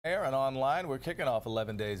And online, we're kicking off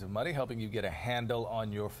 11 Days of Money, helping you get a handle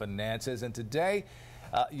on your finances. And today,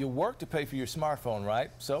 you work to pay for your smartphone, right?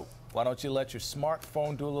 So why don't you let your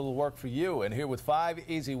smartphone do a little work for you? And here with 5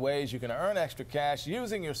 easy ways you can earn extra cash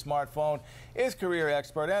using your smartphone is career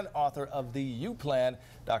expert and author of the U Plan,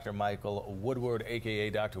 Dr. Michael Woodward, a.k.a.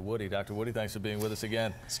 Dr. Woody. Dr. Woody, thanks for being with us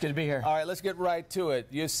again. It's good to be here. All right, let's get right to it.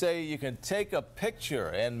 You say you can take a picture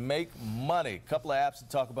and make money. A couple of apps to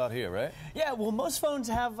talk about here, right? Yeah, well, most phones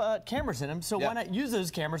have cameras in them, so why not use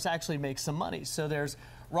those cameras to actually make some money? So there's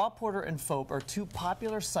Rawporter and Fope are two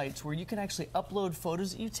popular sites where you can actually upload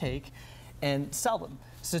photos that you take and sell them.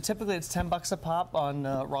 So typically it's $10 a pop on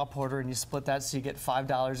Rawporter, and you split that so you get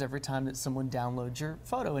 $5 every time that someone downloads your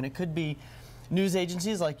photo. And it could be news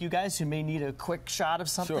agencies like you guys who may need a quick shot of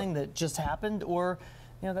something that just happened, or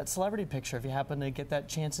that celebrity picture if you happen to get that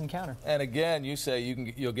chance encounter. And again, you say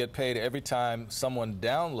you'll get paid every time someone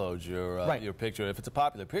downloads your picture. If it's a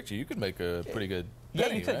popular picture, you could make a pretty good penny,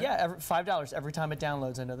 yeah, you could. Right? Yeah, $5 every time it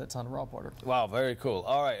downloads. I know that's on Rawporter. Wow, very cool.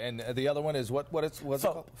 All right, and the other one is what's it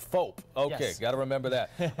called? Fope. Okay, yes. Got to remember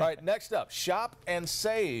that. All right, next up, shop and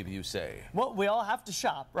save. You say. Well, we all have to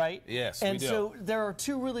shop, right? Yes, and we do. So there are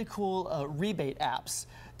two really cool rebate apps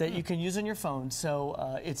that you can use on your phone.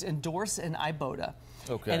 So it's Endorse and Ibotta.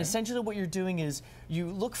 Okay. And essentially what you're doing is you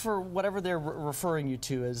look for whatever they're referring you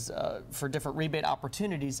to as for different rebate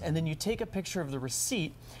opportunities, and then you take a picture of the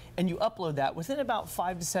receipt and you upload that within about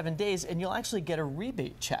 5 to 7 days, and you'll actually get a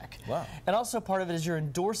rebate check. Wow. And also part of it is you're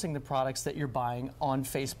endorsing the products that you're buying on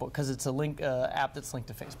Facebook, because it's a link app that's linked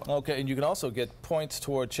to Facebook. Okay, and you can also get points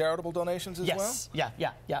toward charitable donations as well? Yes,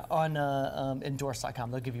 yeah. On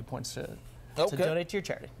endorse.com, they'll give you points to donate to your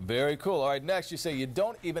charity. Very cool. All right, next you say you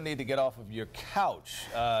don't even need to get off of your couch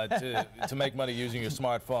to make money using your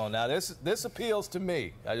smartphone. Now this appeals to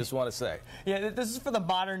me, I just want to say. Yeah, this is for the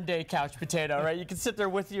modern day couch potato, right? You can sit there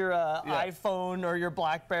with your iPhone or your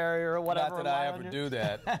BlackBerry or whatever. Not that I ever do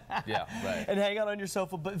that. Yeah, right. And hang out on your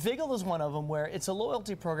sofa. But Vigil is one of them, where it's a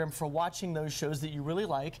loyalty program for watching those shows that you really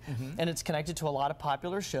like, and it's connected to a lot of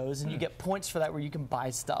popular shows, and you get points for that where you can buy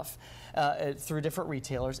stuff through different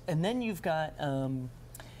retailers. And then you've got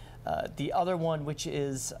the other one, which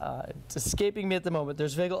is it's escaping me at the moment.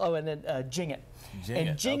 There's Vigil, and then Jingit.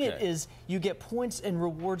 And Jingit is you get points and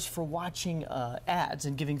rewards for watching ads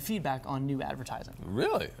and giving feedback on new advertising.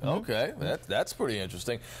 Really? Okay, that's pretty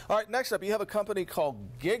interesting. All right, next up, you have a company called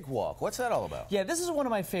GigWalk. What's that all about? Yeah, this is one of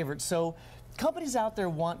my favorites. So companies out there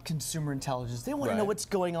want consumer intelligence. They want to know what's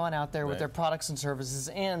going on out there with their products and services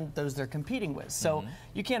and those they're competing with. So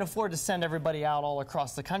you can't afford to send everybody out all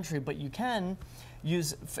across the country, but you can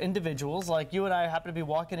use individuals like you and I happen to be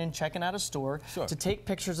walking in, checking out a store to take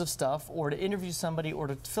pictures of stuff, or to interview somebody, or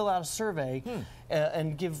to fill out a survey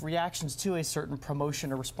and give reactions to a certain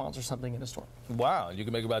promotion or response or something in a store. Wow, you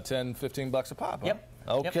can make about $10–15 a pop, huh? Yep.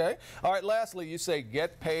 Okay. Yep. All right, lastly, you say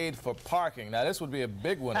get paid for parking. Now, this would be a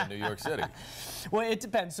big one in New York City. Well, it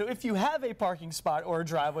depends. So if you have a parking spot or a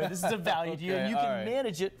driveway, this is a value to you, and you can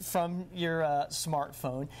manage it from your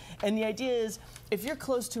smartphone. And the idea is, if you're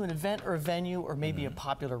close to an event or a venue or maybe a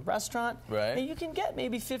popular restaurant, you can get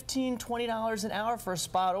maybe $15, $20 an hour for a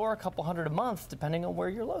spot, or a couple $100 a month, depending on where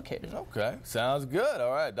you're located. Okay, sounds good.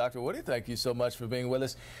 All right, Dr. Woody, thank you so much for being with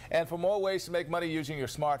us. And for more ways to make money using your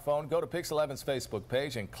smartphone, go to PIX11's Facebook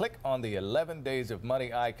page and click on the 11 Days of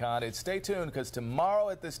Money icon. And stay tuned, because tomorrow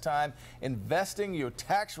at this time, investing your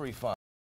tax refund